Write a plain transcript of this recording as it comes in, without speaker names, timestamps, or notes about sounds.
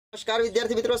નમસ્કાર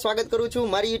વિદ્યાર્થી મિત્રો, સ્વાગત કરું છું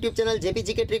મારી YouTube channel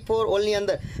J.P.Gktrick for all ની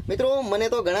અંદર। મિત્રો, મને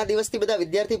તો ઘણા દિવસથી બધા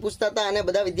વિદ્યાર્થી પૂછતા હતા અને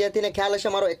બધા વિદ્યાર્થીને ખ્યાલ હશે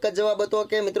મારો એક જ જવાબ હતો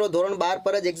કે મિત્રો ધોરણ 12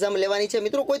 પર જ એક્ઝામ લેવાની છે।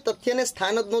 મિત્રો, કોઈ તથ્યને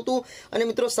સ્થાન જ નહોતું અને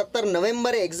મિત્રો 17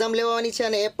 નવેમ્બરે એક્ઝામ લેવાની છે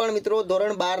અને એ પણ મિત્રો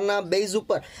ધોરણ 12 ના બેઝ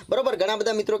ઉપર। બરોબર, ઘણા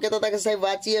બધા મિત્રો કહેતા હતા કે સાહેબ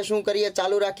વાંચીએ, શું કરીએ,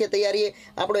 ચાલુ રાખીએ તૈયારી।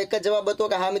 આપણો એક જ જવાબ હતો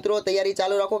કે હા મિત્રો તૈયારી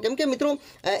ચાલુ રાખો, કેમ કે મિત્રો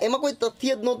એમાં કોઈ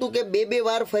તથ્ય જ નહોતું કે બે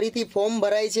વાર ફરીથી ફોર્મ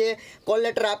ભરાય છે, કોલ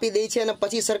લેટર આપી દે છે અને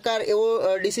પછી સરકાર એવો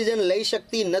ડિસિઝન લઈ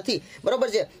શકતી નથી। બરોબર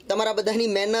છે, તમારા બધાની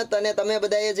મહેનત અને તમે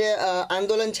બધાએ જે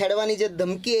આંદોલન છેડવાની જે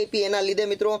ધમકી આપી એના લીધે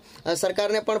મિત્રો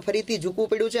સરકારને પણ ફરીથી ઝૂકવું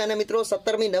પડ્યું છે અને મિત્રો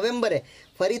 17મી નવેમ્બરે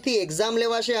ફરીથી એક્ઝામ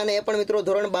લેવાશે અને એ પણ મિત્રો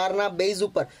ધોરણ 12 ના બેઝ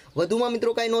ઉપર। વધુમાં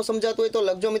મિત્રો કાંઈ ન સમજાતું હોય તો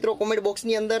લખજો મિત્રો કોમેન્ટ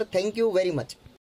બોક્સની અંદર। Thank you very much.